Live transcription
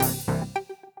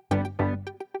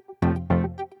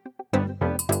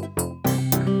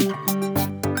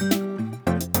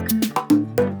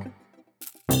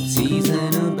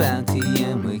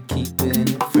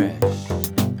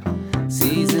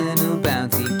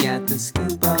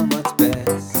scoop on what's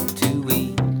best to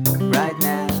eat right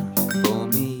now for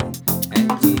me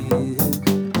and you.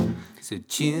 So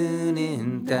tune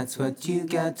in, that's what you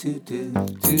got to do.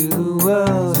 To the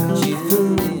world of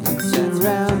food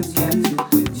surrounds you.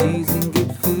 Choosing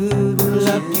good food will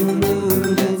up your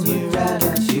mood and your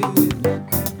attitude.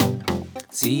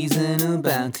 Seasonal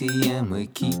bounty and we're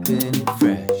keeping it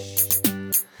fresh.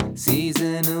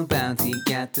 Seasonal bounty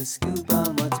got the scoop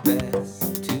on what's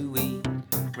best to eat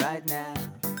right now.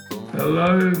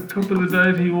 Hello, top of the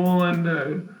day to you all,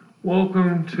 and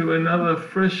welcome to another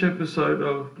fresh episode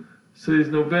of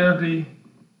Seasonal Bounty.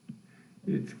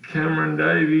 It's Cameron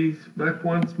Davies back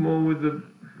once more with a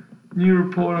new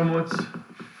report on what's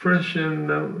fresh and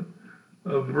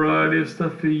a variety of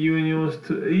stuff for you and yours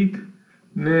to eat.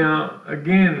 Now,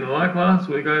 again, like last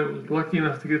week, I was lucky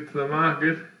enough to get to the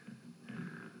market.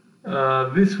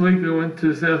 This week I went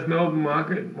to South Melbourne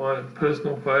Market, my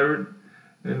personal favourite,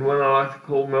 and one I like to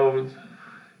call Melbourne's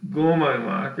Gourmet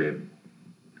Market.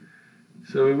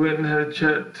 So we went and had a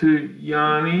chat to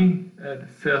Yanni at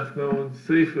South Melbourne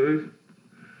Seafood,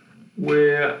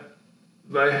 where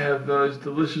they have those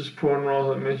delicious prawn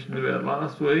rolls I mentioned about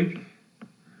last week.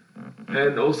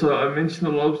 And also I mentioned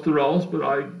the lobster rolls, but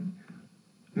I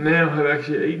now have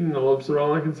actually eaten the lobster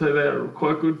roll. I can say they are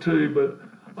quite good too, but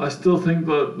I still think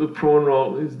that the prawn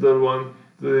roll is the one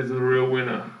that is the real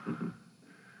winner.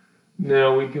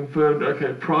 Now we confirmed,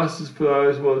 okay, prices for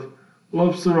those was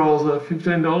lobster rolls are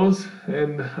 $15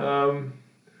 and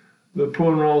the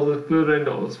prawn rolls are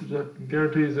 $13, which I can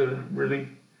guarantee is a really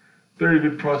very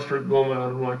good price for a gourmet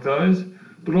item like those.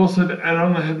 But also to add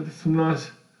on, they had some nice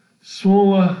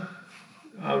smaller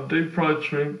deep fried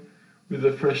shrimp with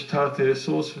a fresh tartare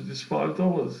sauce for just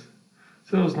 $5.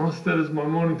 So that was nice. That is my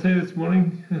morning tea this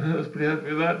morning. I was pretty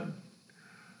happy with that.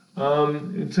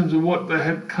 In terms of what they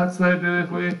had cuts they had there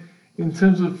for you, in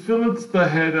terms of fillets, they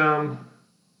had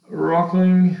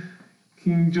Rockling,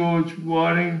 King George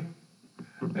whiting,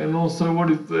 and also what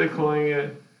is they're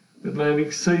calling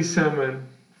Atlantic sea salmon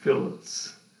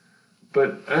fillets.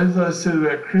 But as I said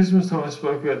about Christmas time, I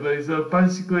spoke about these. They're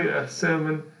basically a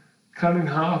salmon cut in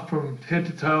half from head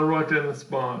to tail right down the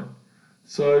spine.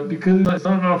 So because it's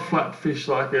not a flat fish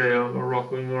like a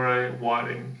rockling or a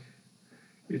whiting,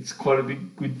 it's quite a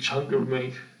big good chunk of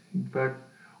meat. In fact,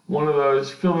 one of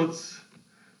those fillets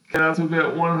came out to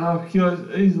about 1.5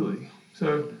 kilos easily.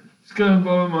 So it's going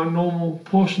by my normal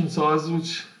portion sizes,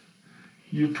 which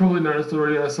you've probably noticed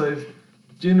already. I say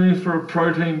generally for a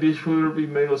protein dish, whether it be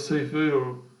meat or seafood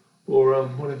or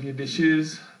whatever your dish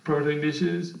is, protein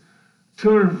dishes,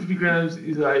 250 grams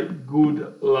is a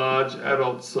good large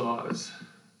adult size.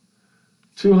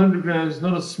 200 grams is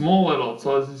not a small adult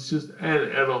size, it's just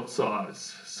an adult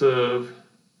size serve,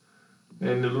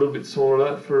 and a little bit smaller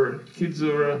than that for kids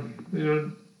or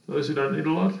those who don't eat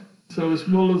a lot. So as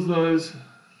well as those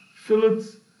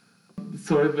fillets,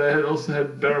 they also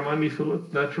had barramundi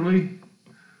fillets naturally,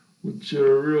 which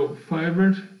are a real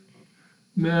favourite.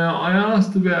 Now I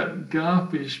asked about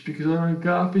garfish because I know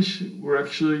garfish were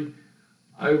actually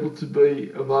able to be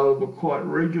available quite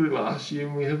regularly last year,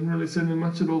 and we haven't really seen them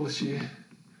much at all this year.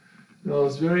 And I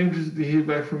was very interested to hear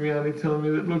back from Yanni telling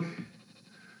me that, look,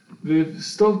 they've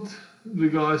stopped the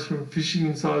guys from fishing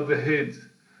inside the heads.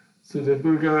 So they've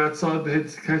got to go outside the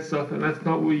heads to catch stuff, and that's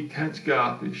not where you catch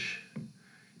garfish.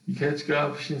 You catch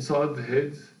garfish inside the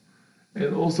heads.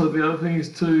 And also the other thing is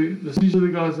too, usually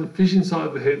the guys that fish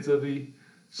inside the heads are the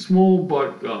small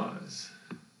boat guys.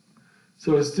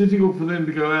 So it's difficult for them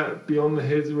to go out beyond the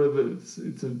heads, whether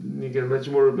you can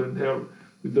imagine what it would have been, how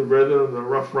with the weather and the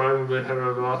rough rain we've been having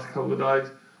over the last couple of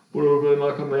days, what it would have been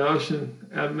like on the ocean,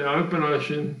 out in the open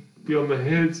ocean, beyond the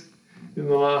heads in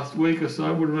the last week or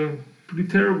so would have been pretty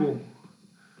terrible.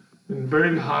 And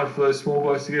very hard for those small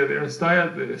boats to get there and stay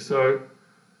out there. So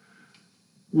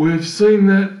we've seen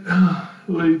that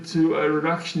lead to a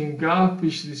reduction in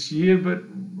garfish this year, but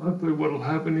hopefully what will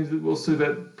happen is that we'll see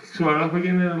that pick right up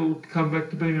again and it'll come back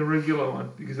to being a regular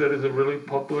one, because that is a really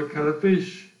popular cut of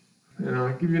fish. And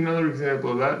I'll give you another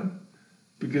example of that,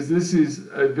 because this is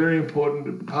a very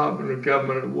important department of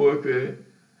government at work there,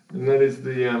 and that is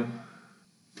the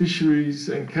Fisheries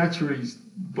and Catcheries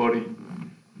body.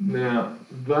 Now,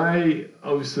 they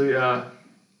obviously are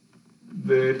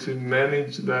there to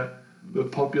manage the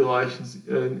populations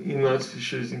in those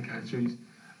fisheries and catcheries.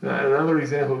 Now, another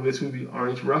example of this would be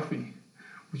orange roughy,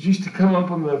 which used to come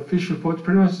up on the fish reports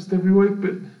pretty much just every week,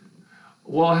 but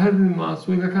while I had it in last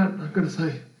week, I've got to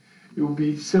say, it will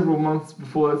be several months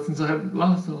before that since I had it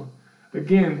last time.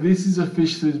 Again, this is a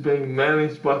fish that is being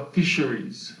managed by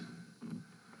fisheries.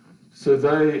 So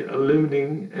they are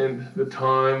limiting and the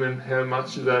time and how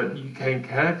much of that you can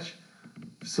catch.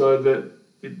 so that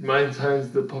it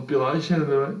maintains the population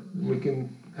and we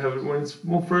can have it when it's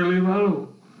more freely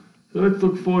available. So let's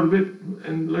look forward a bit,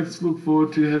 and let's look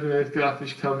forward to having that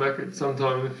garfish come back at some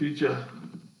time in the future.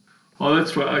 Oh,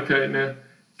 that's right. Okay, now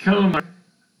calamari,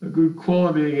 a good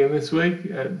quality again this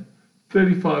week at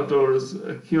 $35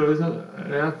 a kilo. Is not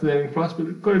an outstanding price, but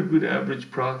it's got a good average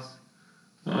price.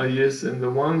 Yes, and the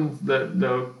ones that they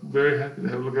were very happy to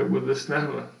have a look at were the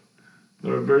snapper.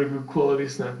 They're a very good quality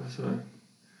snapper, so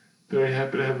very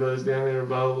happy to have those down there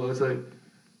available as a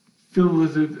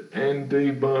filleted and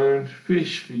deboned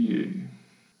fish for you.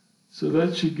 So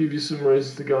that should give you some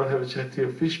reasons to go and have a chat to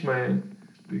your fish man,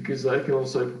 because they can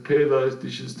also prepare those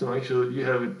dishes to make sure that you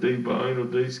have it deboned or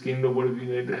deskinned or whatever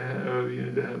you need to have, however you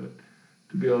need to have it,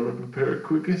 to be able to prepare it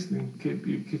quickest and keep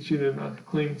your kitchen in a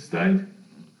clean state.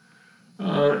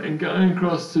 And going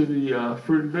across to the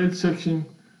fruit and veg section,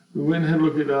 we went and had a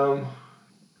look at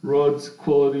Rod's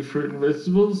quality fruit and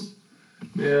vegetables.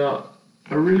 Now,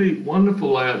 a really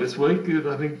wonderful layout this week that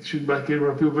I think should make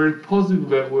everyone feel very positive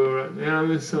about where we're at now.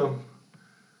 There's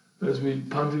as we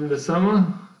punt into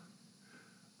summer,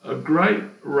 a great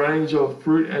range of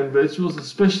fruit and vegetables,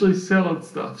 especially salad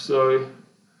stuff. So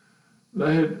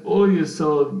they had all your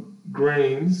salad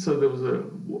greens. So there was a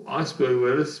iceberg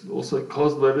lettuce, also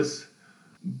cos lettuce,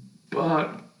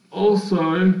 but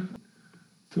also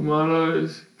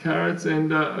tomatoes, carrots,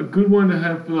 and a good one to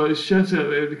have for those chefs out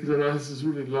there, because I know this is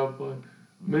really loved by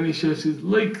many chefs, is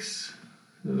leeks.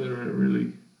 So they're a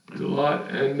really delight.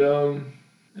 And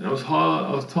I was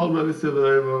told about this the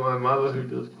other day by my mother, who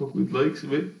does cook with leeks a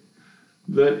bit,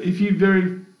 that if you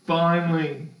very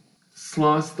finely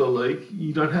slice the leek,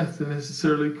 you don't have to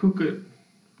necessarily cook it,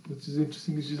 which is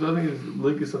interesting, because I think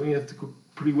leek is something you have to cook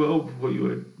pretty well before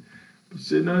you eat. But she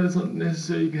said, no, that's not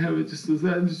necessary. You can have it just as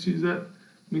that, and just use that,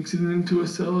 mix it into a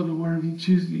salad or wherever you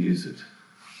choose to use it.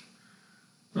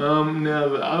 Now,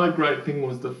 the other great thing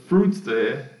was the fruits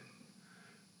there,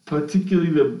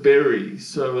 particularly the berries.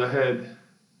 So they had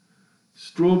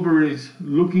strawberries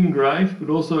looking great, but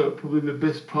also probably the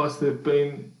best price they've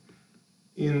been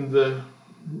in the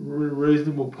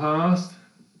reasonable past.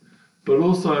 But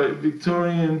also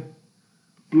Victorian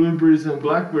blueberries and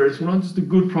blackberries were not just a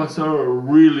good price, they were a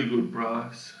really good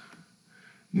price.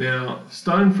 Now,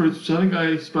 stone fruits, which I think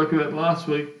I spoke about last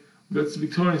week, we've got some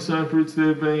Victorian stone fruits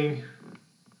there being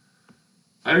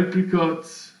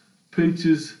apricots,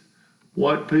 peaches,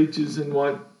 white peaches and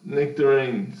white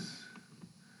nectarines.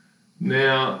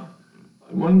 Now,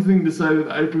 one thing to say with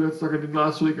apricots, like I did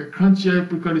last week, a crunchy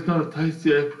apricot is not a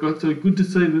tasty apricot, so good to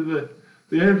see that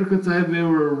the apricots I had there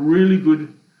were a really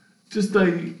good, just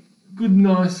a good,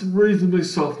 nice, reasonably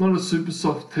soft, not a super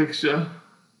soft texture,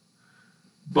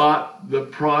 but the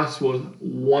price was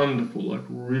wonderful, like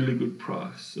really good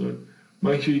price. So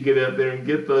make sure you get out there and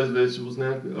get those vegetables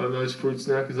now, or those fruits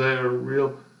now, because they are a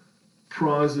real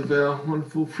prize of our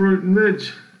wonderful fruit and veg.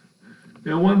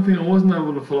 Now, one thing I wasn't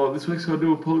able to follow up this week, so I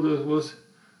do apologise, was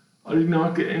I did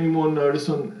not get any more notice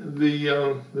on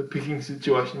the picking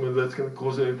situation, whether that's going to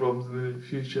cause any problems in the near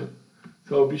future.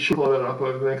 So I'll be sure to follow that up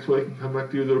over the next week and come back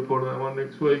to you with a report on that one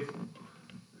next week.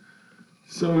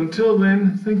 So until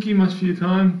then, thank you much for your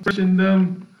time, and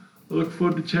I look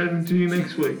forward to chatting to you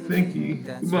next week. Thank you.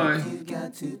 Goodbye. That's what you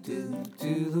got to do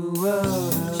to the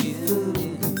world.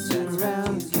 Choosing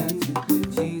around you.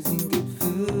 Choosing good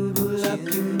food will up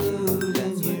your mood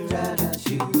and your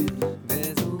attitude.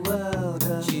 There's a world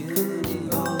of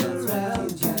food all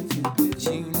around you.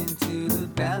 Tune into the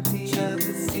bounty of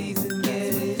the season,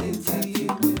 get it into you.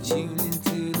 Tune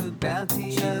into the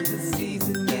bounty of the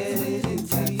season, get it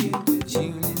into you.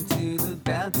 Tune into the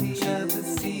bounty of the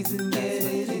season, get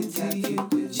it into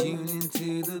you. Tune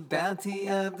into the bounty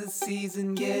of the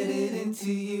season, get it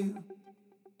into you.